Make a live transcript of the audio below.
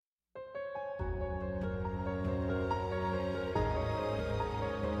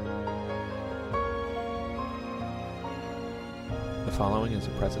following is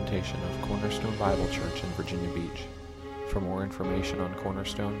a presentation of Cornerstone Bible Church in Virginia Beach. For more information on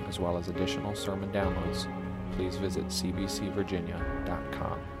Cornerstone, as well as additional sermon downloads, please visit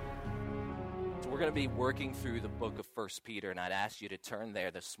cbcvirginia.com. So we're going to be working through the book of 1 Peter, and I'd ask you to turn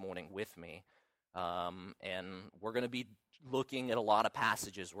there this morning with me. And we're going to be looking at a lot of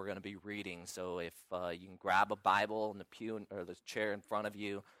passages we're going to be reading. So if you can grab a Bible in the pew or the chair in front of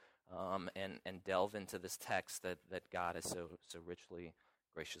you, and delve into this text that God has so richly,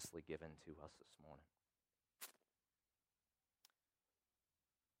 graciously given to us this morning.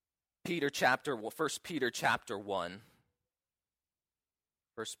 1 Peter chapter 1. 1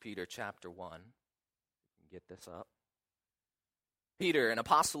 Peter chapter 1. You can get this up. Peter, an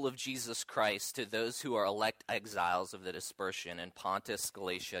apostle of Jesus Christ, to those who are elect exiles of the dispersion in Pontus,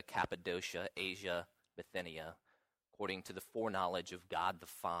 Galatia, Cappadocia, Asia, Bithynia, according to the foreknowledge of God the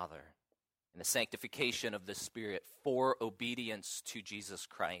Father, and the sanctification of the Spirit, for obedience to Jesus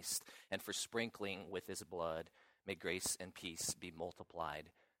Christ, and for sprinkling with his blood, may grace and peace be multiplied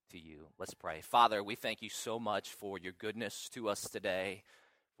to you. Let's pray. Father, we thank you so much for your goodness to us today,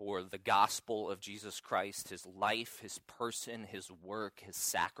 for the gospel of Jesus Christ, his life, his person, his work, his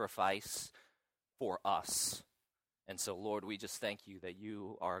sacrifice for us. And so, Lord, we just thank you that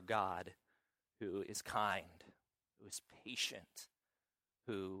you are a God who is kind, who is patient,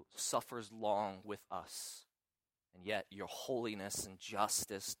 who suffers long with us, and yet your holiness and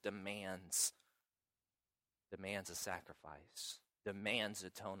justice demands a sacrifice, demands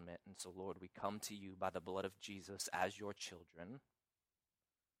atonement. And so, Lord, we come to you by the blood of Jesus as your children,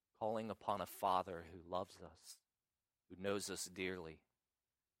 calling upon a Father who loves us, who knows us dearly.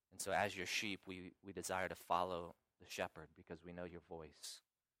 And so as your sheep, we desire to follow the shepherd because we know your voice.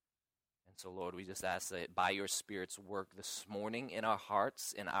 And so, Lord, we just ask that by your Spirit's work this morning in our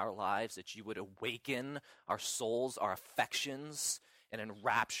hearts, in our lives, that you would awaken our souls, our affections, and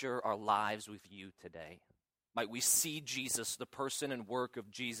enrapture our lives with you today. Might we see Jesus, the person and work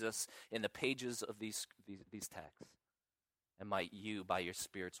of Jesus, in the pages of these texts. And might you, by your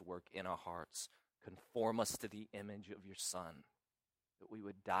Spirit's work in our hearts, conform us to the image of your Son, that we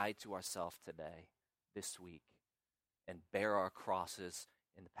would die to ourselves today, this week, and bear our crosses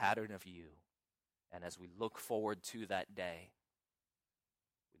in the pattern of you. And as we look forward to that day,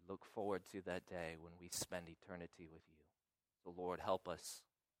 when we spend eternity with you. So, Lord, help us.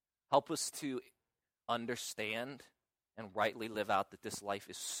 Help us to understand and rightly live out that this life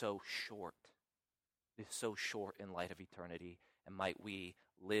is so short. It's so short in light of eternity. And might we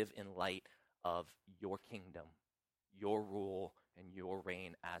live in light of your kingdom, your rule, and your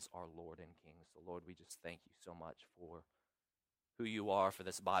reign as our Lord and King. So, Lord, we just thank you so much for who you are, for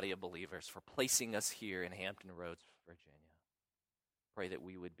this body of believers, for placing us here in Hampton Roads, Virginia. Pray that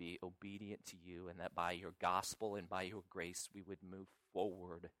we would be obedient to you and that by your gospel and by your grace we would move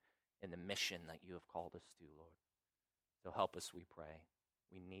forward in the mission that you have called us to, Lord. So help us, we pray.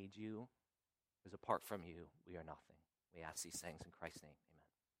 We need you, because apart from you, we are nothing. We ask these things in Christ's name. Amen.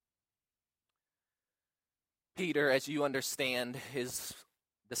 Peter, as you understand, his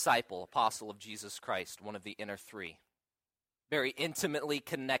disciple, apostle of Jesus Christ, one of the inner three, very intimately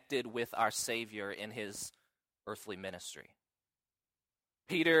connected with our Savior in his earthly ministry.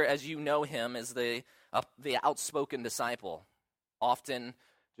 Peter, as you know him, is the outspoken disciple. Often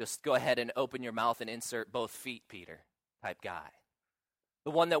just go ahead and open your mouth and insert both feet, Peter, type guy.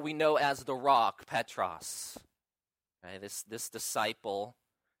 The one that we know as the rock, Petros. Right? This disciple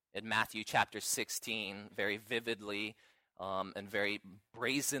in Matthew chapter 16 very vividly and very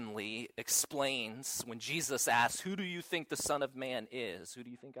brazenly explains when Jesus asks, "Who do you think the Son of Man is? Who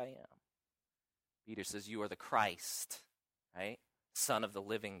do you think I am?" Peter says, "You are the Christ," right? Son of the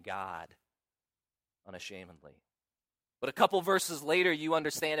living God, unashamedly. But a couple verses later, you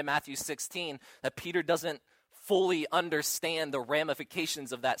understand in Matthew 16 that Peter doesn't fully understand the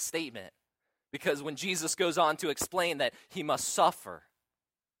ramifications of that statement. Because when Jesus goes on to explain that he must suffer,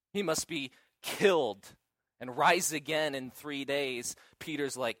 he must be killed, and rise again in 3 days,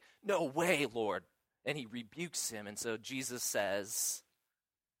 Peter's like, "No way, Lord." And he rebukes him. And so Jesus says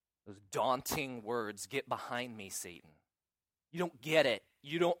those daunting words, "Get behind me, Satan. You don't get it.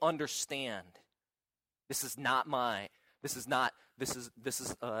 You don't understand. This is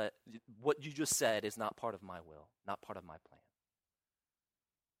what you just said is not part of my will, not part of my plan."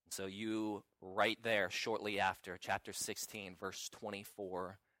 And so you, right there, shortly after, chapter 16, verse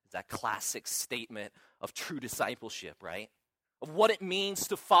 24, that classic statement of true discipleship, right? Of what it means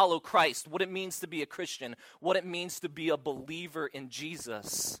to follow Christ, what it means to be a Christian, what it means to be a believer in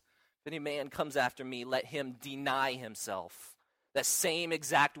Jesus. If any man comes after me, let him deny himself. That same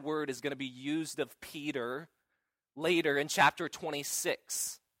exact word is going to be used of Peter Later in chapter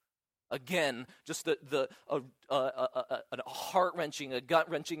 26, again, just a heart-wrenching, a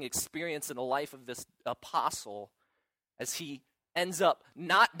gut-wrenching experience in the life of this apostle as he ends up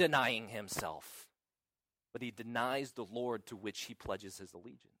not denying himself, but he denies the Lord to which he pledges his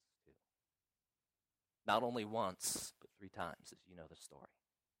allegiance to. Not only once, but 3 times, as you know the story.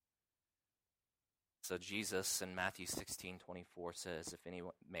 So Jesus in Matthew 16:24 says, if any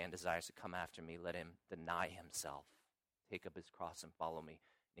man desires to come after me, let him deny himself, take up his cross and follow me.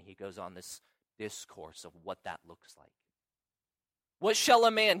 And he goes on this discourse of what that looks like. What shall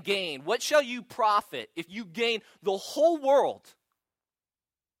a man gain? What shall you profit if you gain the whole world?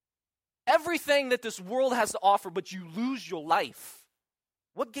 Everything that this world has to offer, but you lose your life.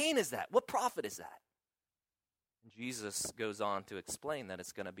 What gain is that? What profit is that? And Jesus goes on to explain that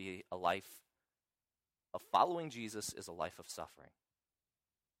it's going to be a life of following Jesus is a life of suffering.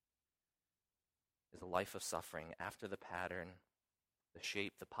 Is a life of suffering after the pattern, the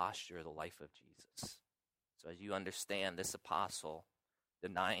shape, the posture of the life of Jesus. So as you understand, this apostle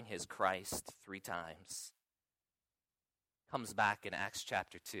denying his Christ 3 times comes back in Acts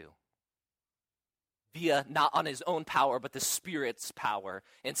chapter 2. Via not on his own power, but the Spirit's power,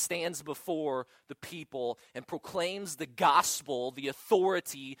 and stands before the people and proclaims the gospel, the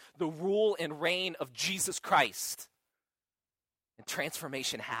authority, the rule and reign of Jesus Christ. And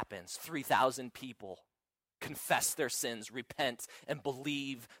transformation happens. 3,000 people confess their sins, repent, and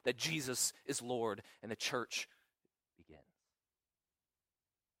believe that Jesus is Lord, and the church begins.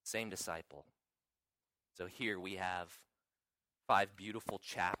 Same disciple. So here we have 5 beautiful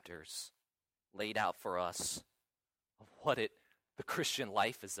chapters laid out for us of what the Christian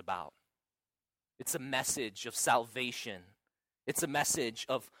life is about. It's a message of salvation. It's a message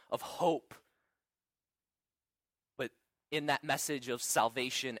of hope. But in that message of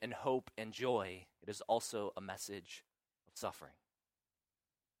salvation and hope and joy, it is also a message of suffering.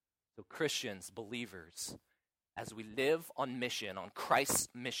 So Christians, believers, as we live on mission, on Christ's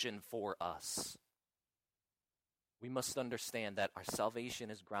mission for us, we must understand that our salvation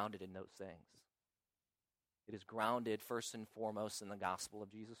is grounded in those things. It is grounded first and foremost in the gospel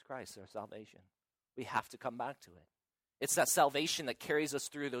of Jesus Christ, our salvation. We have to come back to it. It's that salvation that carries us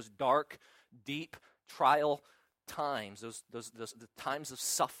through those dark, deep trial times, the times of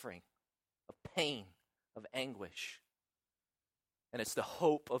suffering, of pain, of anguish. And it's the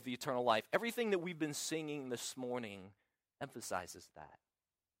hope of the eternal life. Everything that we've been singing this morning emphasizes that,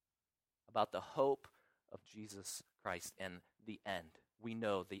 about the hope of Jesus Christ and the end. We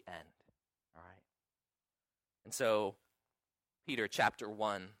know the end, all right? And so, Peter chapter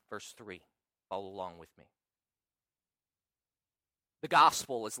 1, verse 3. Follow along with me. The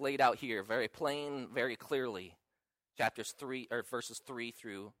gospel is laid out here very plain, very clearly. Verses 3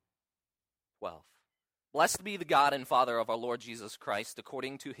 through 12. Blessed be the God and Father of our Lord Jesus Christ.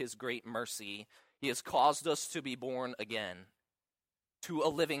 According to his great mercy, he has caused us to be born again to a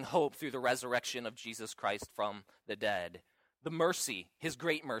living hope through the resurrection of Jesus Christ from the dead. The mercy, his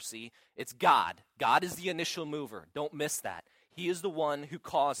great mercy, it's God. God is the initial mover. Don't miss that. He is the one who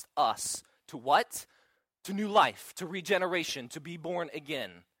caused us to what? To new life, to regeneration, to be born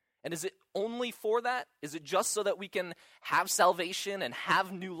again. And is it only for that? Is it just so that we can have salvation and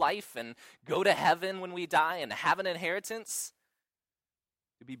have new life and go to heaven when we die and have an inheritance?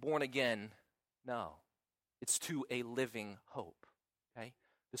 To be born again? No. It's to a living hope. Okay?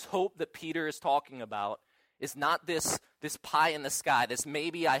 This hope that Peter is talking about is not this pie in the sky, this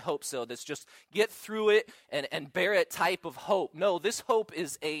maybe I hope so, this just get through it and bear it type of hope. No, this hope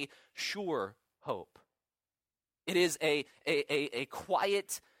is a sure hope. It is a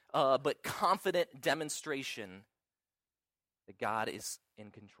quiet but confident demonstration that God is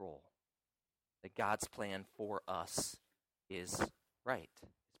in control, that God's plan for us is right, is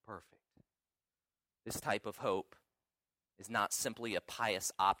perfect. This type of hope is not simply a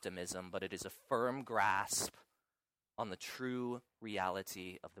pious optimism, but it is a firm grasp on the true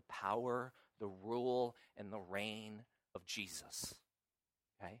reality of the power, the rule, and the reign of Jesus.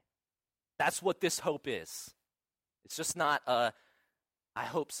 Okay? That's what this hope is. It's just not a I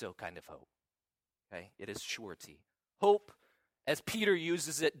hope so kind of hope. Okay? It is surety. Hope, as Peter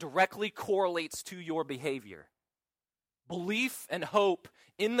uses it, directly correlates to your behavior. Belief and hope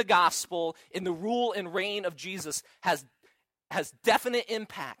in the gospel, in the rule and reign of Jesus, has definite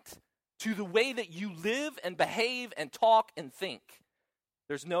impact to the way that you live and behave and talk and think.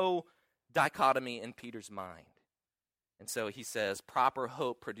 There's no dichotomy in Peter's mind. And so he says, proper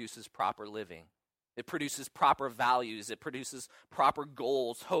hope produces proper living. It produces proper values. It produces proper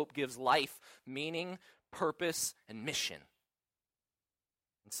goals. Hope gives life, meaning, purpose, and mission.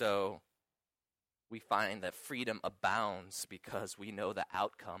 And so we find that freedom abounds because we know the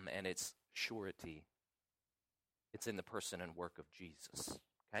outcome and its surety. It's in the person and work of Jesus,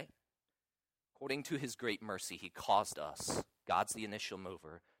 okay? According to his great mercy, he caused us, God's the initial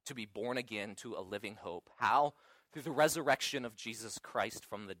mover, to be born again to a living hope. How? Through the resurrection of Jesus Christ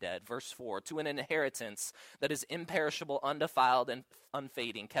from the dead. Verse 4, to an inheritance that is imperishable, undefiled, and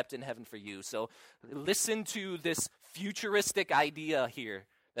unfading, kept in heaven for you. So listen to this futuristic idea here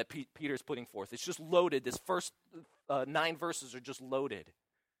that Peter's putting forth. It's just loaded. This first 9 verses are just loaded.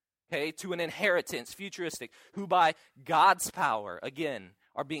 Okay, to an inheritance, futuristic, who by God's power, again,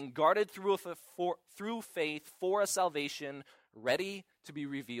 are being guarded through faith for a salvation ready to be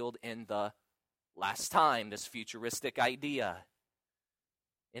revealed in the last time. This futuristic idea.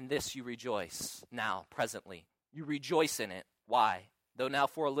 In this you rejoice now, presently. You rejoice in it. Why? Though now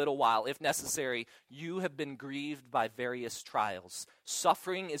for a little while, if necessary, you have been grieved by various trials.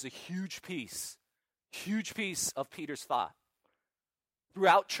 Suffering is a huge piece of Peter's thought.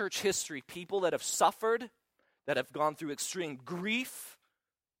 Throughout church history, people that have suffered, that have gone through extreme grief,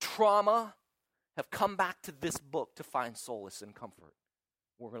 trauma, have come back to this book to find solace and comfort.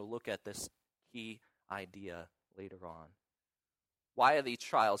 We're going to look at this key idea later on. Why do these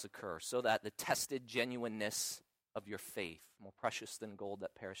trials occur? So that the tested genuineness of your faith, more precious than gold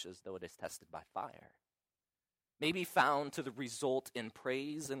that perishes though it is tested by fire, may be found to the result in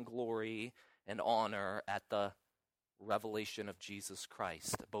praise and glory and honor at the revelation of Jesus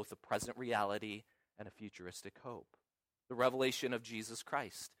Christ, both a present reality and a futuristic hope. The revelation of Jesus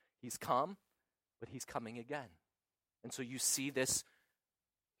Christ. He's come, but he's coming again. And so you see this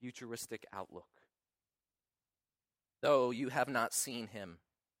futuristic outlook. Though you have not seen him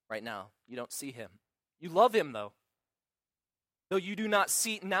right now, you don't see him. You love him though. Though you do not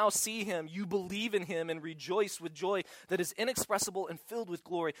now see him, you believe in him and rejoice with joy that is inexpressible and filled with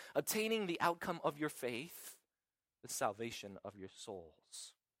glory, obtaining the outcome of your faith, the salvation of your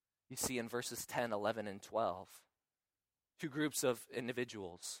souls. You see in verses 10, 11, and 12, 2 groups of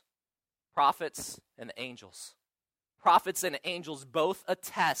individuals, prophets and angels. Prophets and angels both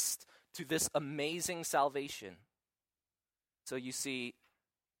attest to this amazing salvation. So you see,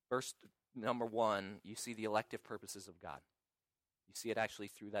 verse number 1, you see the elective purposes of God. You see it actually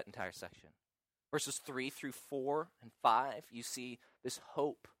through that entire section. Verses 3 through 4 and 5, you see this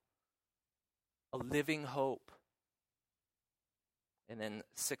hope, a living hope. And then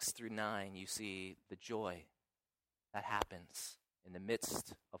 6 through 9, you see the joy that happens in the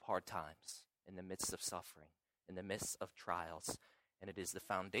midst of hard times, in the midst of suffering, in the midst of trials. And it is the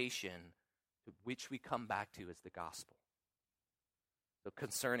foundation to which we come back to is the gospel. So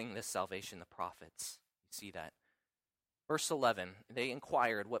concerning this salvation, the prophets, you see that. Verse 11, they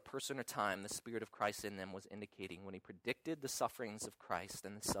inquired what person or time the Spirit of Christ in them was indicating when he predicted the sufferings of Christ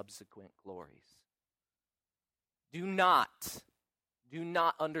and the subsequent glories. Do not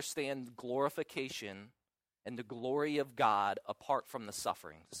understand glorification and the glory of God apart from the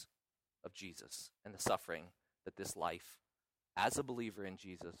sufferings of Jesus and the suffering that this life as a believer in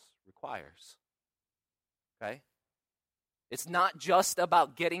Jesus requires. Okay? It's not just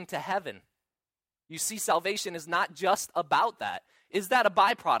about getting to heaven. You see, salvation is not just about that. Is that a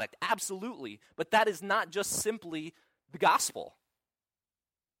byproduct? Absolutely. But that is not just simply the gospel.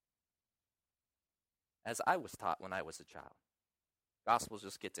 As I was taught when I was a child. Gospels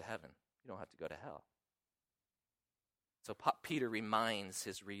just get to heaven. You don't have to go to hell. So Peter reminds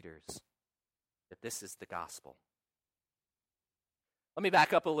his readers that this is the gospel. Let me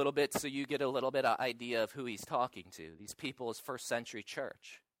back up a little bit so you get a little bit of idea of who he's talking to. These people is first century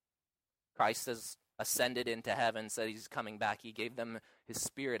church. Christ has ascended into heaven, said he's coming back. He gave them his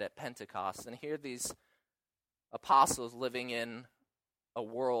Spirit at Pentecost. And here these apostles living in a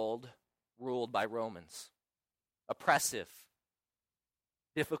world ruled by Romans. Oppressive,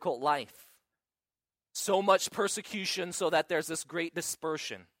 difficult life. So much persecution so that there's this great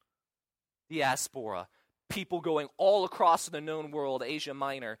dispersion. Diaspora. People going all across the known world, Asia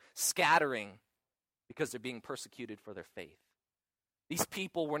Minor, scattering because they're being persecuted for their faith. These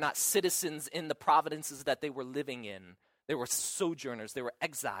people were not citizens in the provinces that they were living in. They were sojourners. They were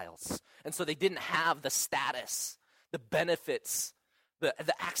exiles. And so they didn't have the status, the benefits, the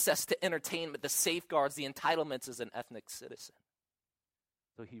access to entertainment, the safeguards, the entitlements as an ethnic citizen.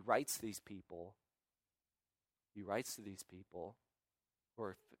 So he writes to these people who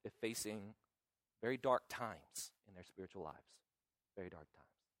are facing very dark times in their spiritual lives. Very dark times.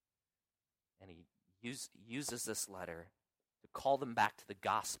 And he uses this letter to call them back to the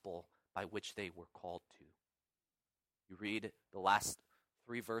gospel by which they were called to. You read the last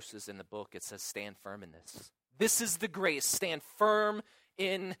 3 verses in the book, it says, stand firm in this. This is the grace. Stand firm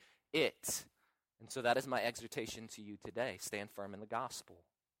in it. And so that is my exhortation to you today. Stand firm in the gospel.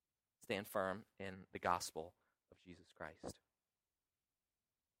 Stand firm in the gospel of Jesus Christ.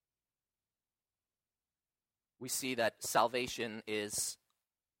 We see that salvation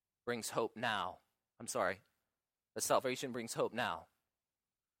brings hope now. That salvation brings hope now.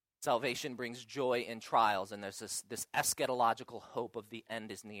 Salvation brings joy in trials, and there's this eschatological hope of the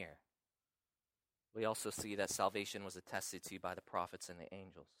end is near. We also see that salvation was attested to by the prophets and the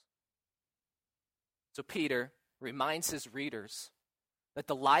angels. So Peter reminds his readers that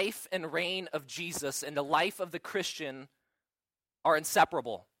the life and reign of Jesus and the life of the Christian are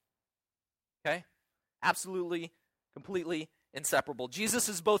inseparable. Okay? Absolutely, completely inseparable. Jesus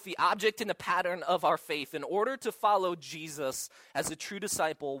is both the object and the pattern of our faith. In order to follow Jesus as a true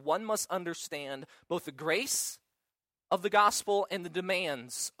disciple, one must understand both the grace of the gospel and the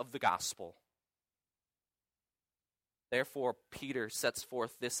demands of the gospel. Therefore, Peter sets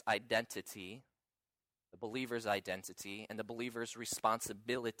forth this identity, the believer's identity, and the believer's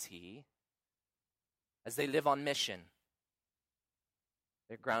responsibility as they live on mission.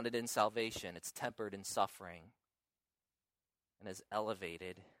 They're grounded in salvation. It's tempered in suffering and is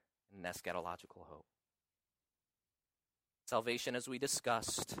elevated in eschatological hope. Salvation, as we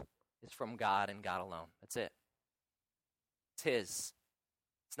discussed, is from God and God alone. That's it. It's His.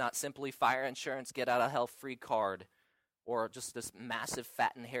 It's not simply fire insurance, get out of hell free card, or just this massive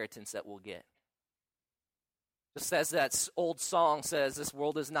fat inheritance that we'll get. Just as that old song says, this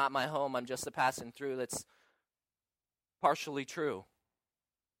world is not my home, I'm just a passing through. That's partially true.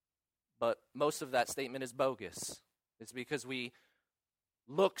 But most of that statement is bogus. It's because we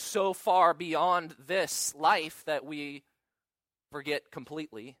look so far beyond this life that we forget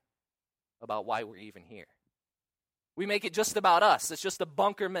completely about why we're even here. We make it just about us. It's just a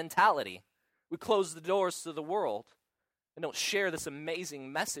bunker mentality. We close the doors to the world and don't share this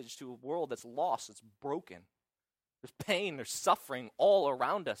amazing message to a world that's lost, that's broken. There's pain, there's suffering all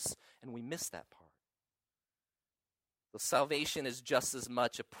around us, and we miss that part. So salvation is just as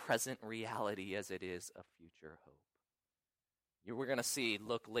much a present reality as it is a future hope. We're going to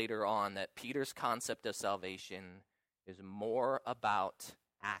look later on, that Peter's concept of salvation is more about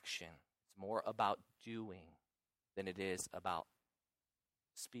action. It's more about doing than it is about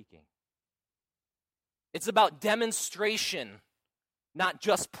speaking. It's about demonstration, not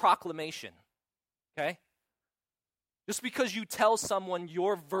just proclamation. Okay? Just because you tell someone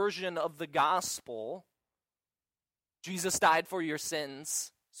your version of the gospel, Jesus died for your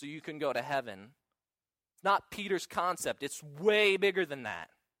sins so you can go to heaven, it's not Peter's concept. It's way bigger than that.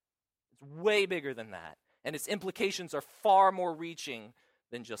 It's way bigger than that. And its implications are far more reaching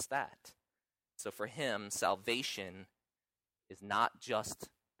than just that. So for him, salvation is not just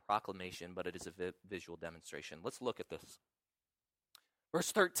proclamation, but it is a visual demonstration. Let's look at this.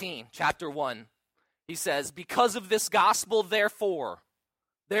 Verse 13, chapter 1, he says, because of this gospel, therefore,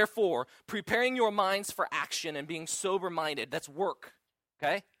 preparing your minds for action and being sober-minded. That's work,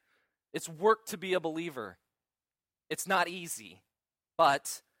 okay? It's work to be a believer. It's not easy,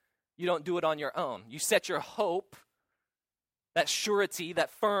 but you don't do it on your own. You set your hope, that surety, that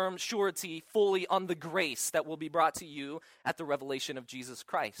firm surety, fully on the grace that will be brought to you at the revelation of Jesus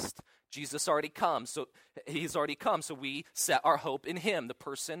Christ. Jesus already come, so he's already come, so we set our hope in him, the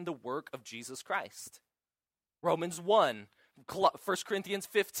person, the work of Jesus Christ. Romans 1, 1 Corinthians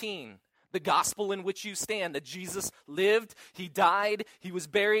 15, the gospel in which you stand, that Jesus lived, he died, he was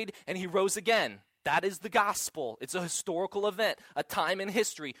buried, and he rose again. That is the gospel. It's a historical event, a time in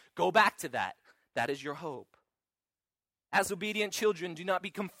history. Go back to that. That is your hope. As obedient children, do not be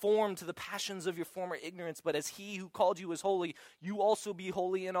conformed to the passions of your former ignorance, but as he who called you is holy, you also be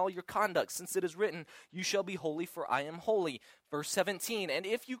holy in all your conduct, since it is written, you shall be holy, for I am holy. Verse 17, and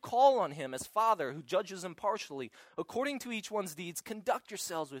if you call on him as Father, who judges impartially, according to each one's deeds, conduct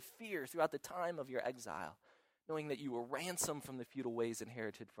yourselves with fear throughout the time of your exile, knowing that you were ransomed from the futile ways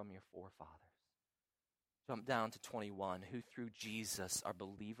inherited from your forefathers. Jump down to 21, who through Jesus are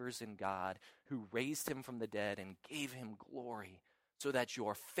believers in God, who raised him from the dead and gave him glory, so that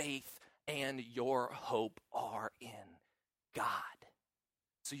your faith and your hope are in God.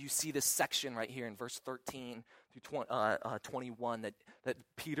 So you see this section right here in verse 13 through 21 that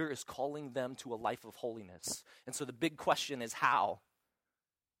Peter is calling them to a life of holiness. And so the big question is how?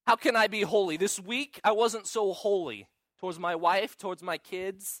 How can I be holy? This week, I wasn't so holy towards my wife, towards my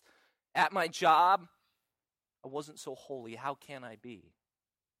kids, at my job. I wasn't so holy. How can I be?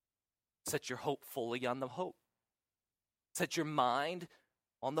 Set your hope fully on the hope. Set your mind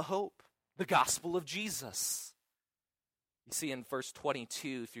on the hope, the gospel of Jesus. You see in verse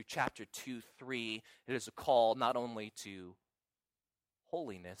 22 through chapter 2, 3, it is a call not only to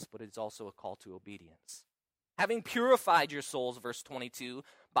holiness, but it's also a call to obedience. Having purified your souls, verse 22,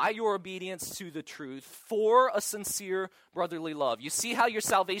 by your obedience to the truth for a sincere brotherly love. You see how your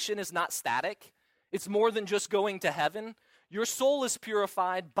salvation is not static? It's more than just going to heaven. Your soul is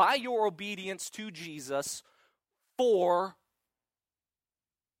purified by your obedience to Jesus for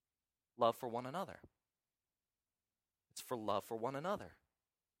love for one another. It's for love for one another.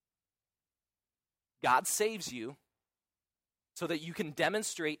 God saves you so that you can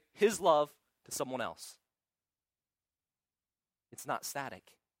demonstrate his love to someone else. It's not static.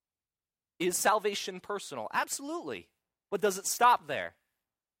 Is salvation personal? Absolutely. But does it stop there?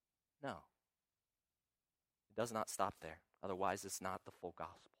 No. It does not stop there. Otherwise, it's not the full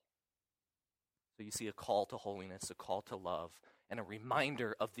gospel. So you see a call to holiness, a call to love, and a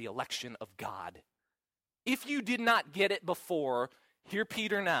reminder of the election of God. If you did not get it before, hear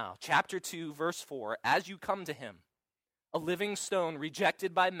Peter now, chapter 2, verse 4, as you come to him, a living stone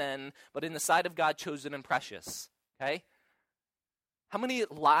rejected by men, but in the sight of God chosen and precious. Okay? How many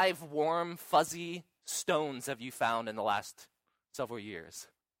live, warm, fuzzy stones have you found in the last several years?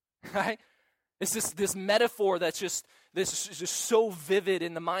 Right? It's this metaphor that's just so vivid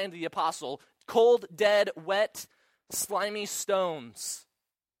in the mind of the apostle. Cold, dead, wet, slimy stones.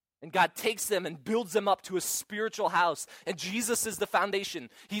 And God takes them and builds them up to a spiritual house. And Jesus is the foundation.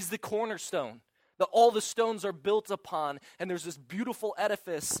 He's the cornerstone that all the stones are built upon. And there's this beautiful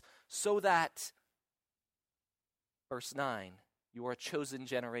edifice so that, verse 9, you are a chosen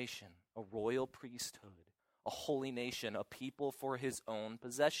generation, a royal priesthood, a holy nation, a people for his own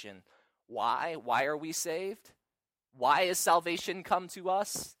possession. Why? Why are we saved? Why has salvation come to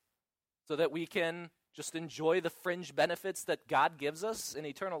us? So that we can just enjoy the fringe benefits that God gives us in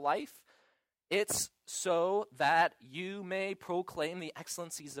eternal life? It's so that you may proclaim the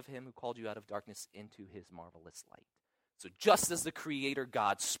excellencies of him who called you out of darkness into his marvelous light. So just as the Creator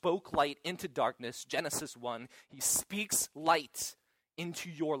God spoke light into darkness, Genesis 1, he speaks light into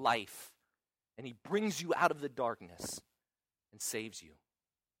your life. And he brings you out of the darkness and saves you.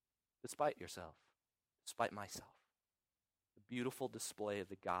 Despite yourself, despite myself. The beautiful display of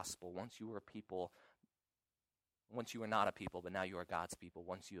the gospel. Once you were not a people, but now you are God's people.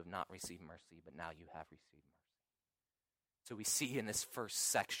 Once you have not received mercy, but now you have received mercy. So we see in this first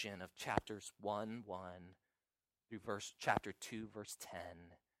section of chapters 1:1 through chapter 2, verse 10,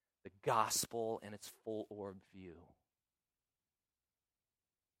 the gospel in its full orb view.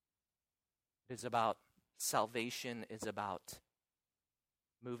 It is about salvation, is about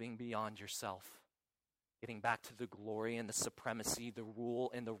moving beyond yourself, getting back to the glory and the supremacy, the rule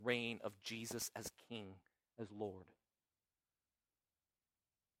and the reign of Jesus as King, as Lord.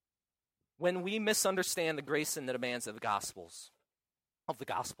 When we misunderstand the grace and the demands of the gospel,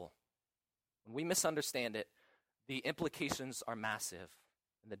 when we misunderstand it, the implications are massive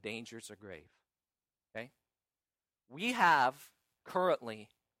and the dangers are grave. Okay? We have currently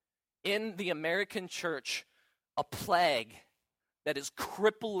in the American church a plague that is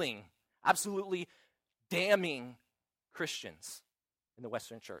crippling, absolutely damning Christians in the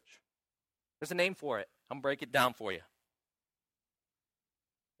Western church. There's a name for it. I'm going to break it down for you.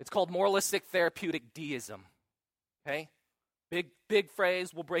 It's called moralistic therapeutic deism. Okay? Big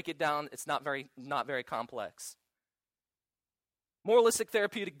phrase. We'll break it down. It's not very complex. Moralistic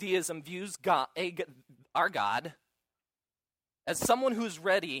therapeutic deism views our God as someone who's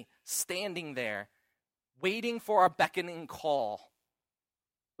ready, standing there, waiting for our beckoning call,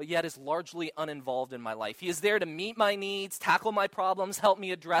 but yet is largely uninvolved in my life. He is there to meet my needs, tackle my problems, help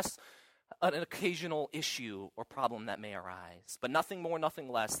me address an occasional issue or problem that may arise, but nothing more, nothing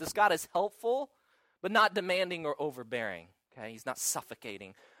less. This God is helpful, but not demanding or overbearing. Okay, he's not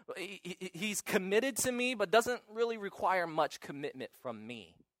suffocating. He's committed to me, but doesn't really require much commitment from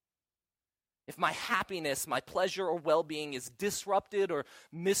me. If my happiness, my pleasure, or well-being is disrupted or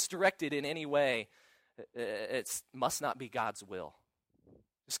misdirected in any way, it must not be God's will.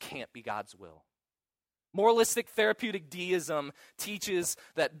 This can't be God's will. Moralistic therapeutic deism teaches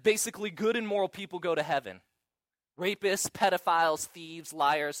that basically good and moral people go to heaven. Rapists, pedophiles, thieves,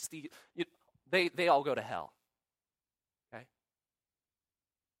 liars, they all go to hell. Okay?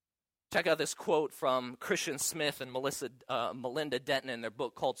 Check out this quote from Christian Smith and Melinda Denton in their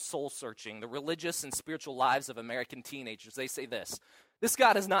book called Soul Searching, The Religious and Spiritual Lives of American Teenagers. They say this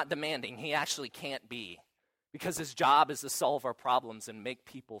God is not demanding. He actually can't be, because his job is to solve our problems and make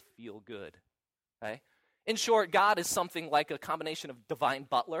people feel good. Okay? In short, God is something like a combination of divine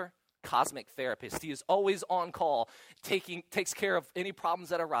butler, cosmic therapist. He is always on call, takes care of any problems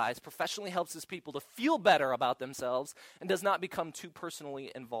that arise, professionally helps his people to feel better about themselves, and does not become too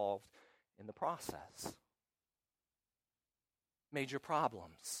personally involved in the process. major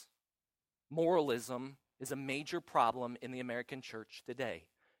problems. Moralism is a major problem in the American church today.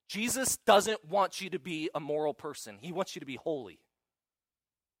 Jesus doesn't want you to be a moral person. He wants you to be holy.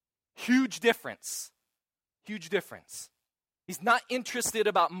 Huge difference. Huge difference. He's not interested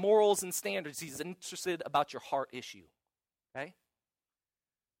about morals and standards. He's interested about your heart issue. Okay?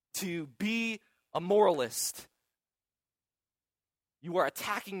 To be a moralist, you are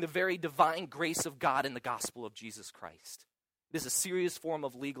attacking the very divine grace of God in the gospel of Jesus Christ. It is a serious form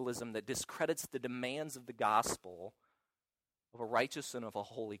of legalism that discredits the demands of the gospel of a righteous and of a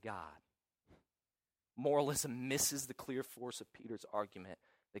holy God. Moralism misses the clear force of Peter's argument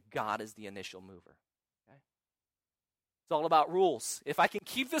that God is the initial mover. Okay? It's all about rules. If I can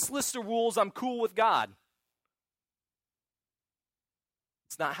keep this list of rules, I'm cool with God.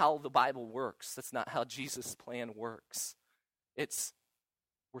 It's not how the Bible works. That's not how Jesus' plan works. It's,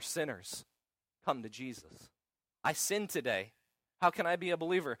 we're sinners. Come to Jesus. I sinned today. How can I be a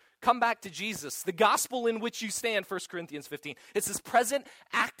believer? Come back to Jesus. The gospel in which you stand, 1 Corinthians 15. It's this present,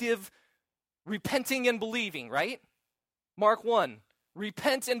 active, repenting and believing, right? Mark 1,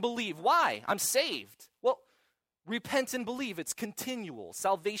 repent and believe. Why? I'm saved. Well, repent and believe. It's continual.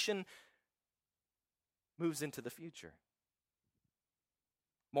 Salvation moves into the future.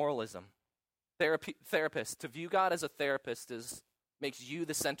 Moralism. Therapist. To view God as a therapist makes you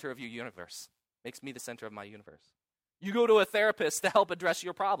the center of your universe. Makes me the center of my universe. You go to a therapist to help address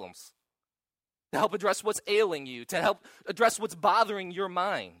your problems. To help address what's ailing you. To help address what's bothering your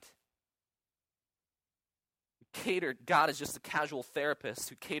mind. God is just a casual therapist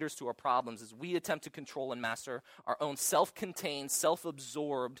who caters to our problems as we attempt to control and master our own self-contained,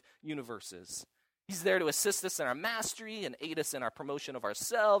 self-absorbed universes. He's there to assist us in our mastery and aid us in our promotion of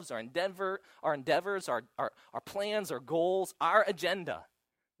ourselves, our endeavors, our plans, our goals, our agenda,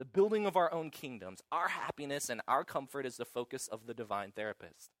 the building of our own kingdoms. Our happiness and our comfort is the focus of the divine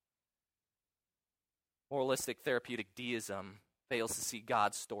therapist. Moralistic therapeutic deism fails to see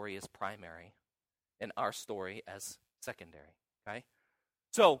God's story as primary and our story as secondary, okay?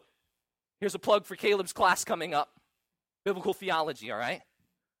 So, here's a plug for Caleb's class coming up, biblical theology, all right?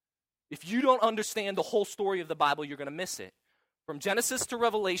 If you don't understand the whole story of the Bible, you're going to miss it. From Genesis to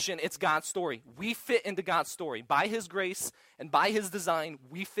Revelation, it's God's story. We fit into God's story. By His grace and by His design,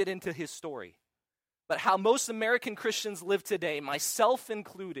 we fit into His story. But how most American Christians live today, myself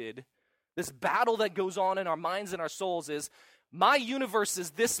included, this battle that goes on in our minds and our souls is, my universe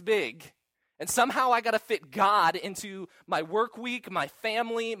is this big, and somehow I got to fit God into my work week, my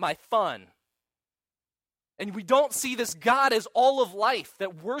family, my fun. And we don't see this God as all of life,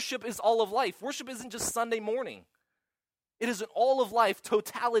 that worship is all of life. Worship isn't just Sunday morning. It is an all of life,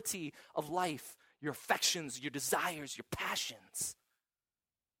 totality of life, your affections, your desires, your passions.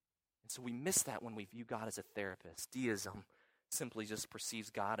 And so we miss that when we view God as a therapist. Deism simply just perceives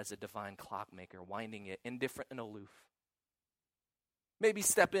God as a divine clockmaker, winding it indifferent and aloof. Maybe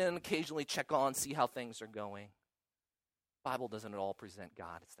step in, occasionally check on, see how things are going. The Bible doesn't at all present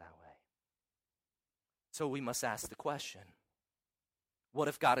God as that way. So we must ask the question, what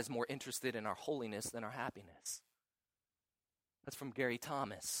if God is more interested in our holiness than our happiness? That's from Gary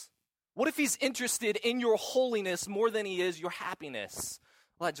Thomas. What if He's interested in your holiness more than He is your happiness?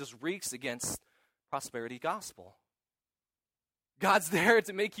 Well, that just reeks against prosperity gospel. God's there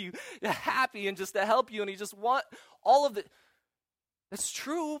to make you happy and just to help you, and He just wants all of the... That's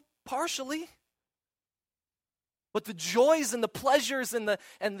true, partially. But the joys and the pleasures and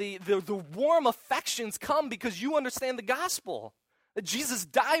the warm affections come because you understand the gospel. That Jesus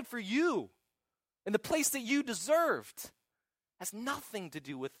died for you in the place that you deserved. It has nothing to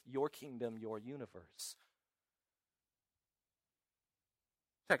do with your kingdom, your universe.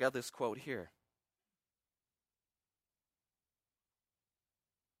 Check out this quote here.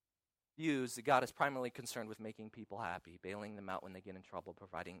 Views that God is primarily concerned with making people happy, bailing them out when they get in trouble,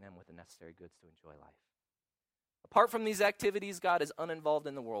 providing them with the necessary goods to enjoy life. Apart from these activities, God is uninvolved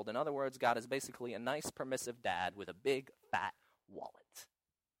in the world. In other words, God is basically a nice, permissive dad with a big, fat wallet.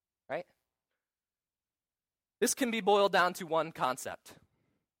 Right? This can be boiled down to one concept.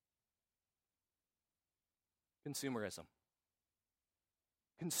 Consumerism.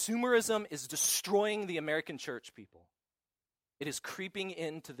 Consumerism is destroying the American church, people. It is creeping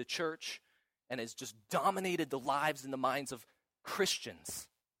into the church and has just dominated the lives and the minds of Christians.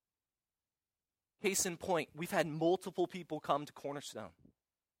 Case in point, we've had multiple people come to Cornerstone.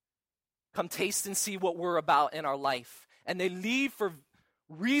 Come taste and see what we're about in our life. And they leave for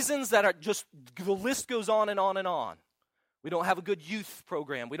reasons that are just, the list goes on and on and on. We don't have a good youth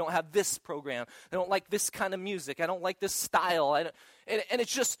program. We don't have this program. I don't like this kind of music. I don't like this style. And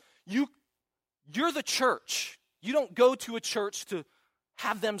it's just, you're the church. You don't go to a church to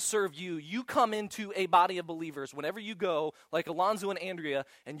have them serve you. You come into a body of believers whenever you go, like Alonzo and Andrea,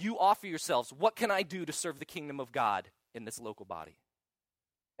 and you offer yourselves, what can I do to serve the kingdom of God in this local body?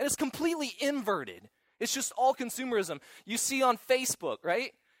 And it's completely inverted. It's just all consumerism. You see on Facebook,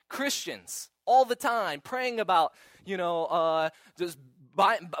 right? Christians all the time praying about, just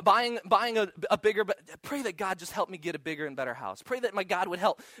buying a bigger, pray that God just help me get a bigger and better house. Pray that God would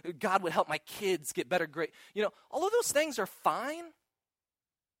help my kids get better grades. All of those things are fine.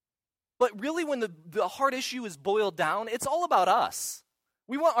 But really when the heart issue is boiled down, it's all about us.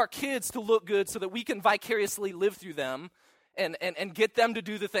 We want our kids to look good so that we can vicariously live through them and get them to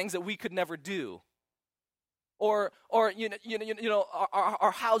do the things that we could never do. Or our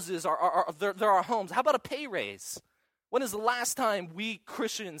houses, they're our homes. How about a pay raise? When is the last time we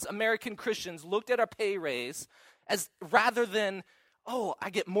Christians, American Christians, looked at our pay raise as rather than, I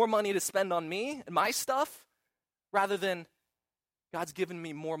get more money to spend on me and my stuff, rather than God's given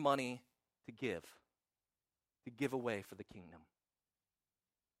me more money to give away for the kingdom.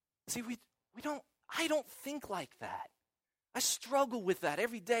 See, I don't think like that. I struggle with that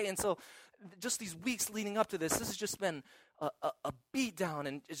every day. And so just these weeks leading up to this has just been a beat down.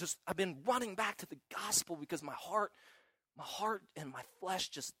 And I've been running back to the gospel because my heart and my flesh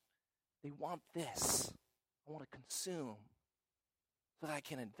they want this. I want to consume so that I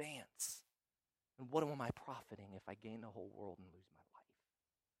can advance. And what am I profiting if I gain the whole world and lose my life?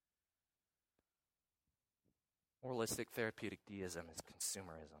 Moralistic therapeutic deism is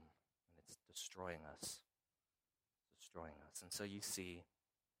consumerism, and it's destroying us. And so you see,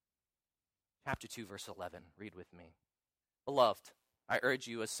 chapter 2, verse 11, read with me. Beloved, I urge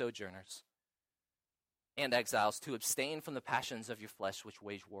you as sojourners and exiles to abstain from the passions of your flesh which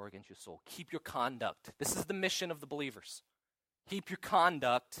wage war against your soul. Keep your conduct. This is the mission of the believers. Keep your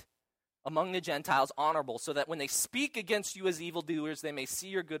conduct among the Gentiles honorable, so that when they speak against you as evildoers, they may see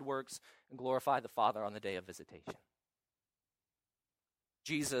your good works and glorify the Father on the day of visitation.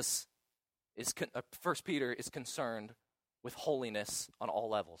 Jesus is, 1 Peter is concerned with holiness on all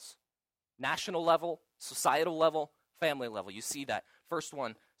levels. National level, societal level, family level. You see that. First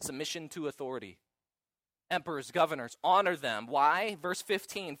one, submission to authority. Emperors, governors, honor them. Why? Verse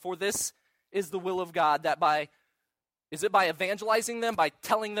 15, for this is the will of God, that is it by evangelizing them, by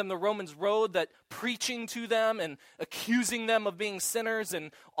telling them the Romans road, that preaching to them and accusing them of being sinners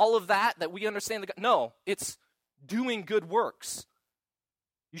and all of that we understand? No, it's doing good works.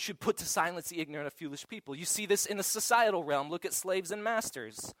 You should put to silence the ignorant of foolish people. You see this in the societal realm. Look at slaves and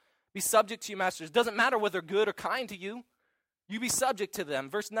masters. Be subject to your masters. Doesn't matter whether they're good or kind to you. You be subject to them.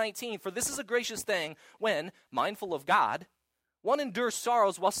 Verse 19, for this is a gracious thing when, mindful of God, one endures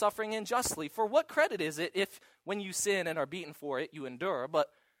sorrows while suffering unjustly. For what credit is it if when you sin and are beaten for it, you endure? But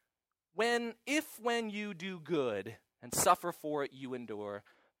when you do good and suffer for it, you endure,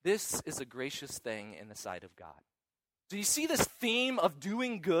 this is a gracious thing in the sight of God. So you see this theme of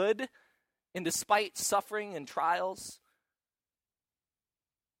doing good and despite suffering and trials?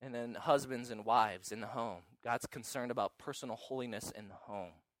 And then husbands and wives in the home. God's concerned about personal holiness in the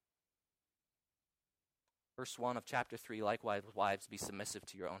home. Verse 1 of chapter 3, likewise, wives, be submissive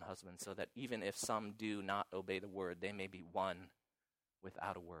to your own husbands, so that even if some do not obey the word, they may be won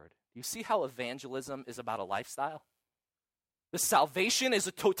without a word. You see how evangelism is about a lifestyle? The salvation is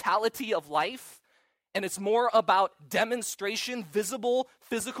a totality of life. And it's more about demonstration, visible,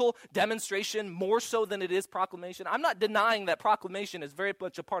 physical demonstration, more so than it is proclamation. I'm not denying that proclamation is very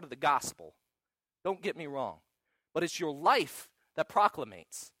much a part of the gospel. Don't get me wrong. But it's your life that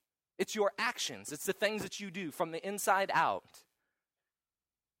proclamates. It's your actions. It's the things that you do from the inside out.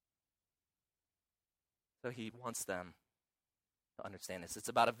 So he wants them to understand this. It's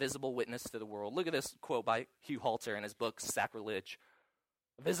about a visible witness to the world. Look at this quote by Hugh Halter in his book, Sacrilege.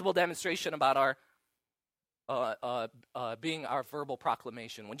 A visible demonstration about our being our verbal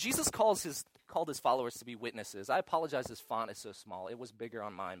proclamation. When Jesus called his followers to be witnesses, I apologize, this font is so small. It was bigger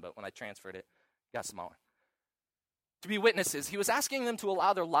on mine, but when I transferred it got smaller. To be witnesses, he was asking them to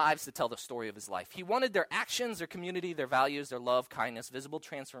allow their lives to tell the story of his life. He wanted their actions, their community, their values, their love, kindness, visible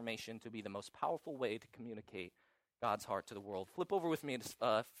transformation to be the most powerful way to communicate God's heart to the world. Flip over with me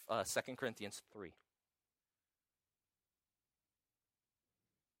to 2 Corinthians 3.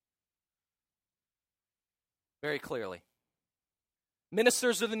 Very clearly.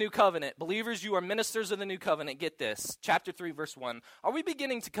 Ministers of the new covenant. Believers, you are ministers of the new covenant. Get this. Chapter 3, verse 1. Are we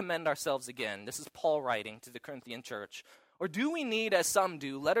beginning to commend ourselves again? This is Paul writing to the Corinthian church. Or do we need, as some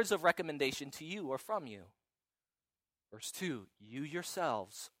do, letters of recommendation to you or from you? Verse 2. You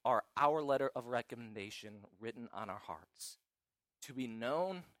yourselves are our letter of recommendation written on our hearts, to be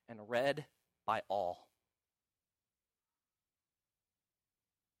known and read by all.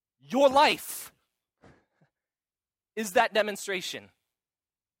 Your life is that demonstration.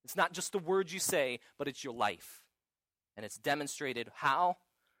 It's not just the words you say, but it's your life. And it's demonstrated how?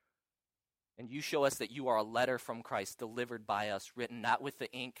 And you show us that you are a letter from Christ delivered by us, written not with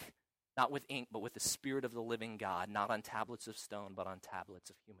ink, but with the Spirit of the living God, not on tablets of stone, but on tablets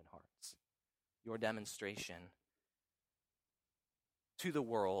of human hearts. Your demonstration to the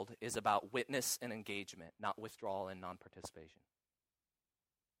world is about witness and engagement, not withdrawal and non-participation.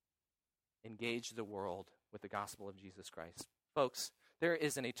 Engage the world with the gospel of Jesus Christ. Folks, there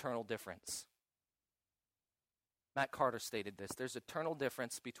is an eternal difference. Matt Carter stated this. There's an eternal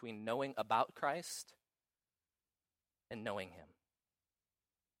difference between knowing about Christ and knowing him.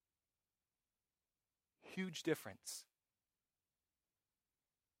 Huge difference.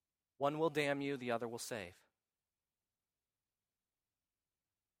 One will damn you, the other will save.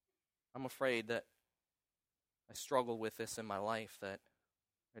 I'm afraid that I struggle with this in my life, that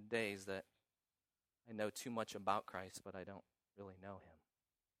there are days that I know too much about Christ, but I don't really know him.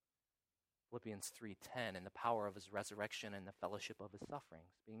 Philippians 3:10, in the power of his resurrection and the fellowship of his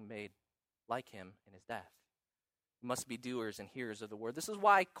sufferings, being made like him in his death. We must be doers and hearers of the word. This is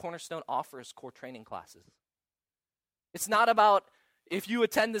why Cornerstone offers core training classes. It's not about, if you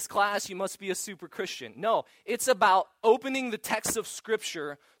attend this class, you must be a super Christian. No, it's about opening the text of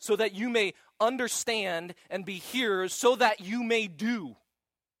Scripture so that you may understand and be hearers so that you may do.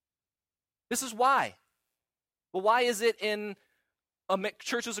 This is why. Well, why is it in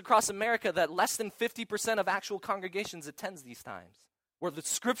churches across America that less than 50% of actual congregations attends these times? Where the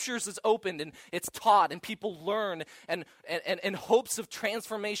Scriptures is opened and it's taught and people learn and hopes of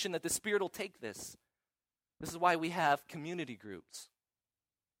transformation that the Spirit will take this. This is why we have community groups.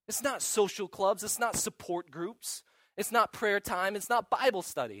 It's not social clubs. It's not support groups. It's not prayer time. It's not Bible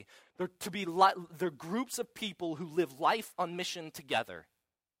study. They're groups of people who live life on mission together,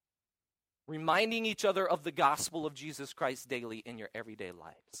 reminding each other of the gospel of Jesus Christ daily in your everyday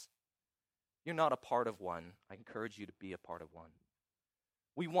lives. You're not a part of one. I encourage you to be a part of one.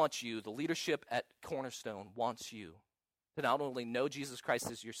 We want you, the leadership at Cornerstone wants you to not only know Jesus Christ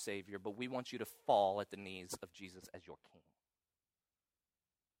as your Savior, but we want you to fall at the knees of Jesus as your King.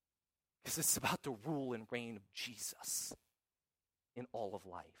 Because it's about the rule and reign of Jesus in all of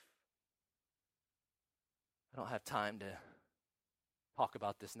life. I don't have time to talk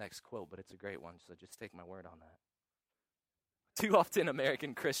about this next quote, but it's a great one, so just take my word on that. Too often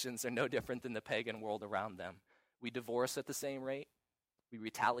American Christians are no different than the pagan world around them. We divorce at the same rate. We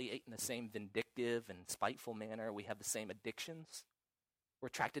retaliate in the same vindictive and spiteful manner. We have the same addictions. We're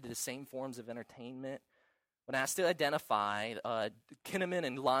attracted to the same forms of entertainment. When asked to identify, Kinnaman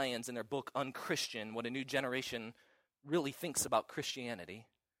and Lyons in their book Unchristian, what a new generation really thinks about Christianity,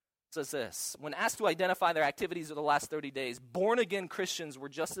 says this: when asked to identify their activities of the last 30 days, born-again Christians were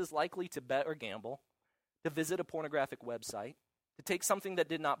just as likely to bet or gamble, to visit a pornographic website, to take something that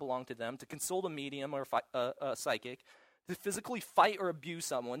did not belong to them, to consult a medium or a psychic, to physically fight or abuse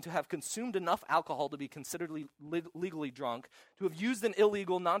someone, to have consumed enough alcohol to be considered legally drunk, to have used an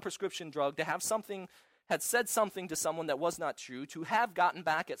illegal non-prescription drug, to have had said something to someone that was not true, to have gotten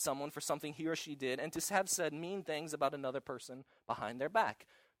back at someone for something he or she did, and to have said mean things about another person behind their back.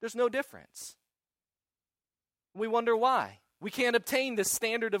 There's no difference. We wonder why. We can't obtain this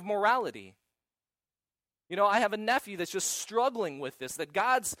standard of morality. You know, I have a nephew that's just struggling with this, that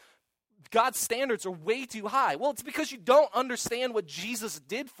God's standards are way too high. Well, it's because you don't understand what Jesus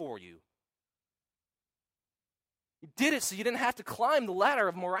did for you. He did it so you didn't have to climb the ladder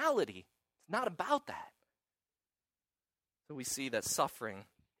of morality. It's not about that. So we see that suffering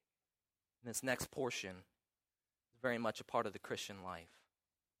in this next portion is very much a part of the Christian life.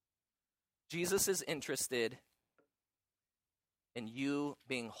 Jesus is interested in you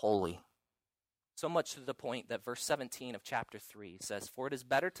being holy. So much to the point that verse 17 of chapter 3 says, "For it is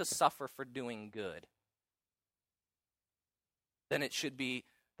better to suffer for doing good than it should be,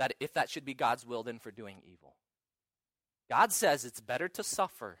 that if that should be God's will, than for doing evil." God says it's better to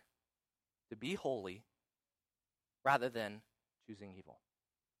suffer to be holy rather than choosing evil.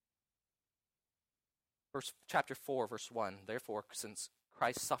 Chapter 4, verse 1, "Therefore, since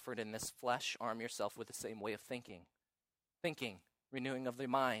Christ suffered in this flesh, arm yourself with the same way of thinking. Thinking, renewing of the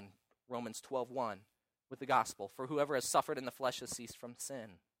mind, Romans 12:1, with the gospel. For whoever has suffered in the flesh has ceased from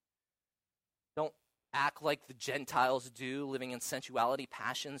sin." Don't act like the Gentiles do, living in sensuality,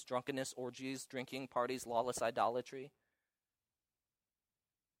 passions, drunkenness, orgies, drinking, parties, lawless idolatry.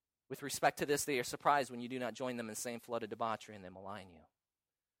 With respect to this, they are surprised when you do not join them in the same flood of debauchery, and they malign you.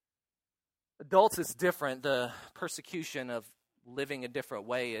 Adults, it's different. The persecution of living a different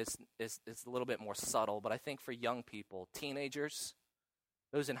way is a little bit more subtle, but I think for young people, teenagers,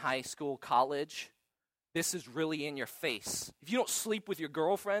 those in high school, college, this is really in your face. If you don't sleep with your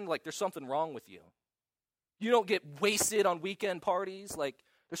girlfriend, like there's something wrong with you. You don't get wasted on weekend parties, like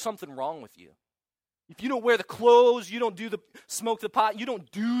there's something wrong with you. If you don't wear the clothes, you don't smoke the pot, you don't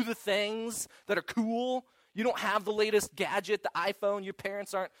do the things that are cool, you don't have the latest gadget, the iPhone, your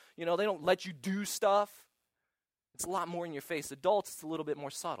parents aren't, they don't let you do stuff. It's a lot more in your face. Adults, it's a little bit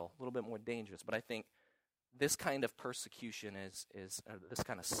more subtle, a little bit more dangerous. But I think this kind of persecution is this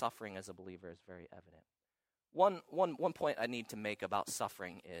kind of suffering as a believer is very evident. One point I need to make about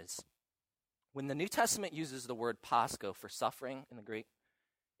suffering is when the New Testament uses the word pascho for suffering in the Greek,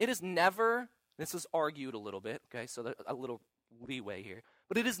 it is never, this is argued a little bit, okay, so there's a little leeway here,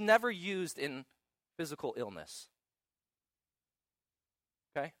 but it is never used in physical illness.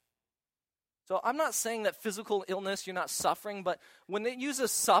 Okay? So I'm not saying that physical illness, you're not suffering, but when it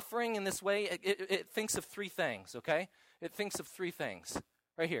uses suffering in this way, it thinks of three things, okay? It thinks of three things.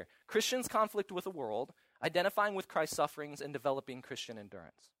 Right here. Christians' conflict with the world, identifying with Christ's sufferings, and developing Christian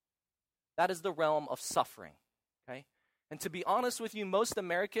endurance. That is the realm of suffering, okay? And to be honest with you, most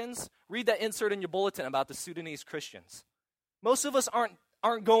Americans, read that insert in your bulletin about the Sudanese Christians. Most of us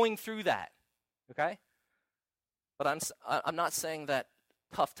aren't going through that, okay? But I'm not saying that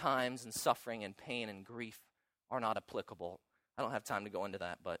tough times and suffering and pain and grief are not applicable. I don't have time to go into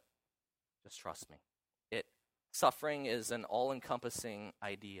that, but just trust me. Suffering is an all-encompassing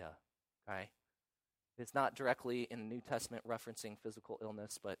idea, okay? It's not directly in the New Testament referencing physical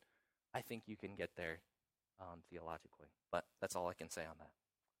illness, but I think you can get there theologically. But that's all I can say on that.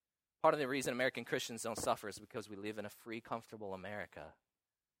 Part of the reason American Christians don't suffer is because we live in a free, comfortable America.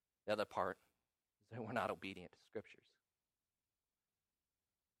 The other part is that we're not obedient to Scriptures.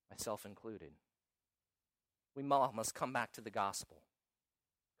 Myself included. We must come back to the gospel.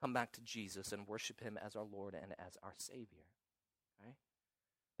 Come back to Jesus and worship him as our Lord and as our Savior. Okay?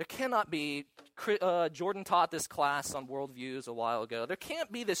 There cannot be, Jordan taught this class on worldviews a while ago, there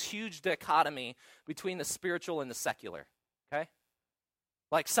can't be this huge dichotomy between the spiritual and the secular. Okay?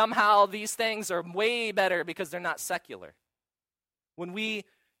 Like somehow these things are way better because they're not secular. When we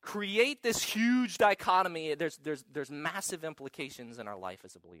create this huge dichotomy, there's massive implications in our life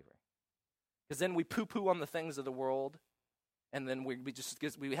as a believer. Because then we poo-poo on the things of the world, and then we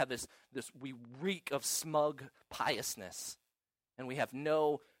have this we reek of smug piousness, and we have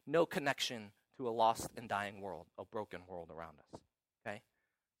no connection to a lost and dying world, a broken world around us. Okay,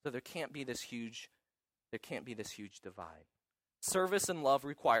 so there can't be this huge divide. Service and love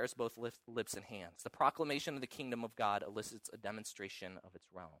requires both lips and hands. The proclamation of the kingdom of God elicits a demonstration of its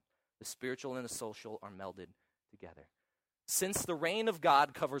realm. The spiritual and the social are melded together. Since the reign of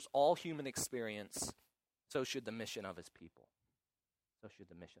God covers all human experience, so should the mission of his people. So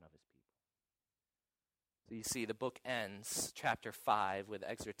you see, the book ends, chapter 5, with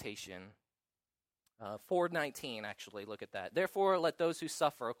exhortation. 4:19, actually, look at that. Therefore, let those who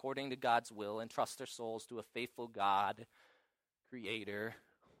suffer according to God's will entrust their souls to a faithful God, Creator,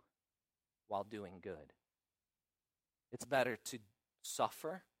 while doing good. It's better to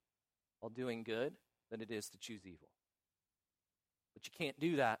suffer while doing good than it is to choose evil. But you can't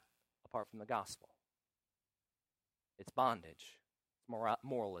do that apart from the gospel. It's bondage. It's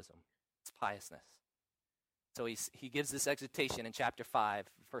moralism. It's piousness. So he gives this exhortation in chapter 5,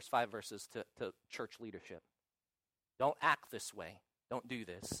 first 5 verses to church leadership. Don't act this way. Don't do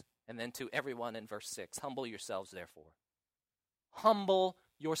this. And then to everyone in verse 6, humble yourselves therefore. Humble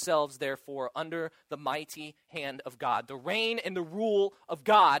yourselves therefore under the mighty hand of God. The reign and the rule of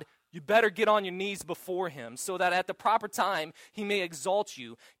God, you better get on your knees before him so that at the proper time he may exalt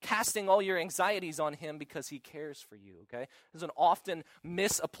you, casting all your anxieties on him because he cares for you, okay? There's an often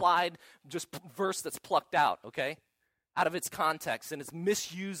misapplied just verse that's plucked out, okay, out of its context, and it's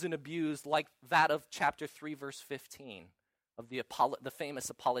misused and abused like that of chapter 3, verse 15 of the famous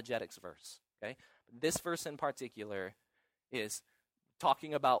apologetics verse, okay? This verse in particular is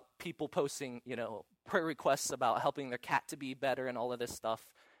talking about people posting, prayer requests about helping their cat to be better and all of this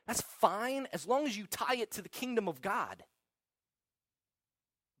stuff. That's fine as long as you tie it to the kingdom of God.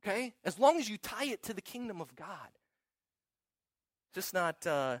 Okay? As long as you tie it to the kingdom of God. Just not,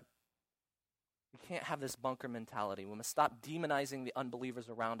 we can't have this bunker mentality. We must stop demonizing the unbelievers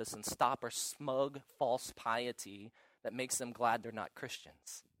around us and stop our smug, false piety that makes them glad they're not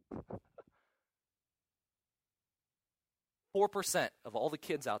Christians. 4% of all the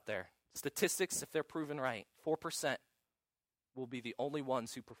kids out there, statistics, if they're proven right, 4% will be the only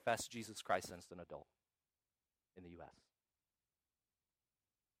ones who profess Jesus Christ as an adult in the U.S.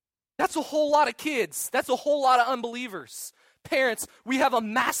 That's a whole lot of kids. That's a whole lot of unbelievers. Parents, we have a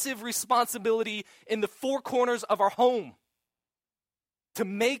massive responsibility in the four corners of our home. to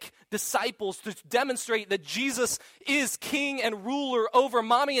make disciples, to demonstrate that Jesus is king and ruler over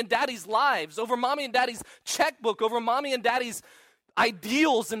mommy and daddy's lives, over mommy and daddy's checkbook, over mommy and daddy's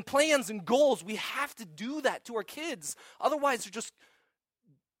ideals and plans and goals. We have to do that to our kids. Otherwise, they're just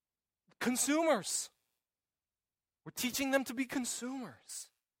consumers. We're teaching them to be consumers.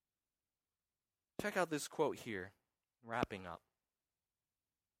 Check out this quote here, wrapping up.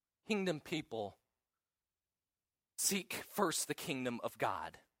 Kingdom people seek first the kingdom of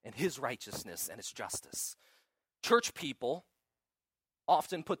God and his righteousness and his justice. Church people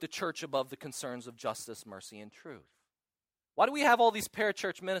often put the church above the concerns of justice, mercy, and truth. Why do we have all these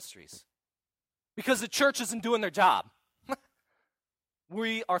parachurch ministries? Because the church isn't doing their job.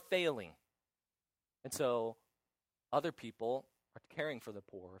 We are failing. And so other people are caring for the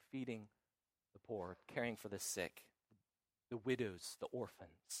poor, feeding the poor, caring for the sick, the widows, the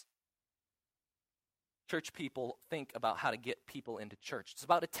orphans. Church people think about how to get people into church. It's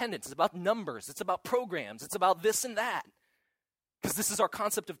about attendance. It's about numbers. It's about programs. It's about this and that. Because this is our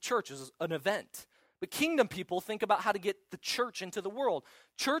concept of church, as an event. But kingdom people think about how to get the church into the world.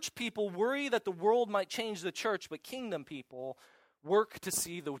 Church people worry that the world might change the church, but kingdom people work to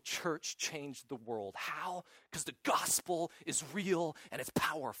see the church change the world. How? Because the gospel is real and it's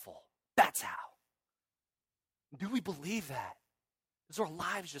powerful. That's how. Do we believe that? Is our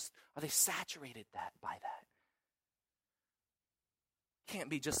lives are they saturated by that? Can't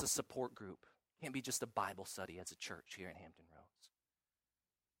be just a support group. Can't be just a Bible study as a church here in Hampton Roads.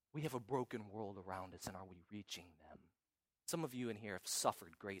 We have a broken world around us, and are we reaching them? Some of you in here have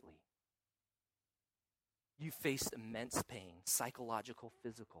suffered greatly. You faced immense pain, psychological,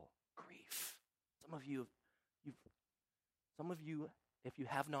 physical, grief. Some of you, if you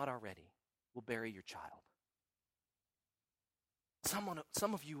have not already, will bury your child.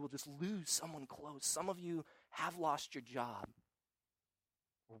 Some of you will just lose someone close. Some of you have lost your job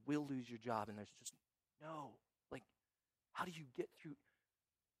or will lose your job, and there's just how do you get through?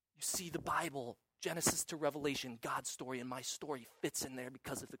 You see the Bible, Genesis to Revelation, God's story, and my story fits in there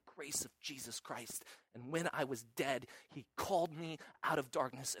because of the grace of Jesus Christ. And when I was dead, he called me out of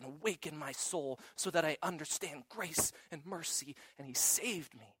darkness and awakened my soul so that I understand grace and mercy, and he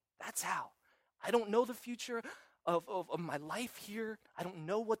saved me. That's how. I don't know the future of my life here. I don't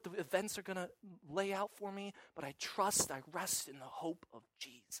know what the events are going to lay out for me, but I rest in the hope of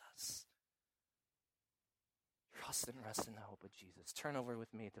Jesus. Trust and rest in the hope of Jesus. Turn over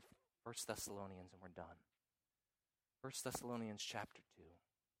with me to 1 Thessalonians and we're done. 1 Thessalonians chapter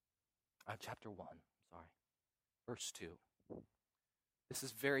 1, verse 2. This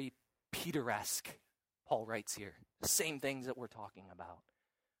is very Peter-esque, Paul writes here. The same things that we're talking about.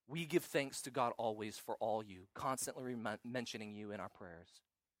 We give thanks to God always for all you, constantly mentioning you in our prayers,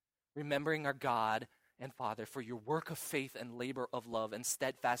 remembering our God and Father for your work of faith and labor of love and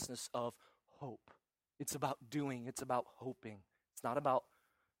steadfastness of hope. It's about doing. It's about hoping. It's not about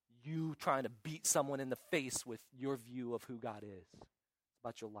you trying to beat someone in the face with your view of who God is. It's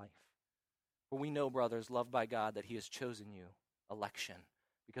about your life. For we know, brothers, loved by God, that he has chosen you, election,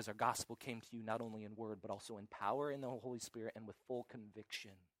 because our gospel came to you not only in word, but also in power in the Holy Spirit and with full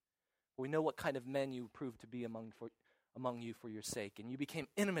conviction. For we know what kind of men you proved to be among you for your sake, and you became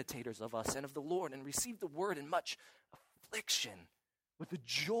imitators of us and of the Lord, and received the word in much affliction with the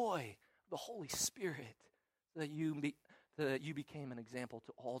joy the Holy Spirit, so that you became an example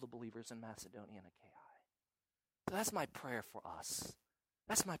to all the believers in Macedonia and Achaia. So that's my prayer for us.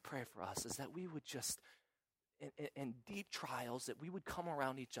 That's my prayer for us, is that we would just, in deep trials, that we would come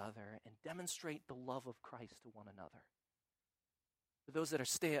around each other and demonstrate the love of Christ to one another. For those that are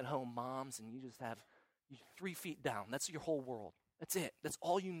stay-at-home moms and you just have 3 feet down, that's your whole world. That's it. That's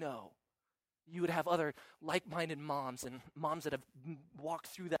all you know. You would have other like-minded moms and moms that have walked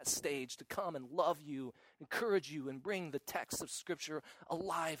through that stage to come and love you, encourage you, and bring the text of Scripture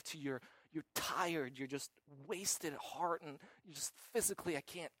alive to you're tired, you're just wasted at heart, and you just physically, I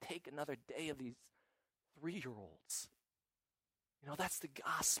can't take another day of these 3-year-olds. That's the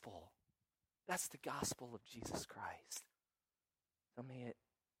gospel. That's the gospel of Jesus Christ. So may it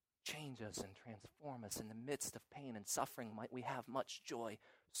change us and transform us in the midst of pain and suffering. Might we have much joy.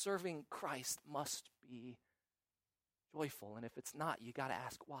 Serving Christ must be joyful, and if it's not, you got to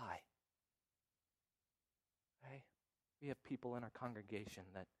ask why. Okay? We have people in our congregation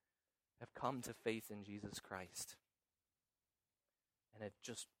that have come to faith in Jesus Christ and have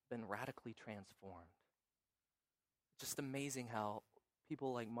just been radically transformed. It's just amazing how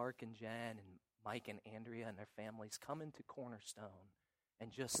people like Mark and Jen and Mike and Andrea and their families come into Cornerstone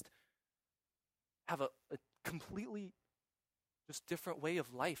and just have a completely just different way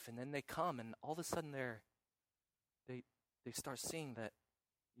of life, and then they come and all of a sudden they start seeing that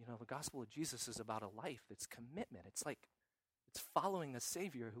the gospel of Jesus is about a life that's commitment. It's like it's following a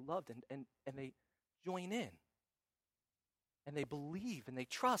Savior who loved, and they join in. And they believe, and they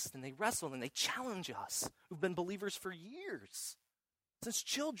trust, and they wrestle, and they challenge us who've been believers for years, since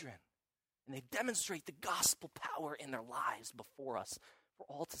children. And they demonstrate the gospel power in their lives before us for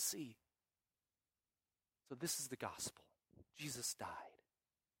all to see. So this is the gospel. Jesus died.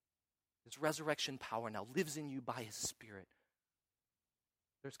 His resurrection power now lives in you by his Spirit.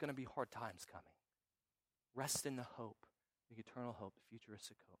 There's going to be hard times coming. Rest in the hope, the eternal hope, the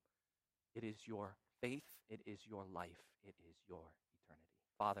futuristic hope. It is your faith, it is your life, it is your eternity.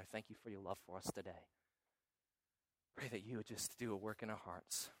 Father, thank you for your love for us today. Pray that you would just do a work in our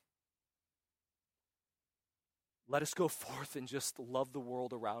hearts. Let us go forth and just love the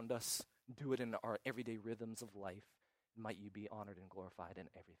world around us, do it in our everyday rhythms of life. Might you be honored and glorified in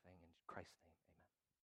everything. In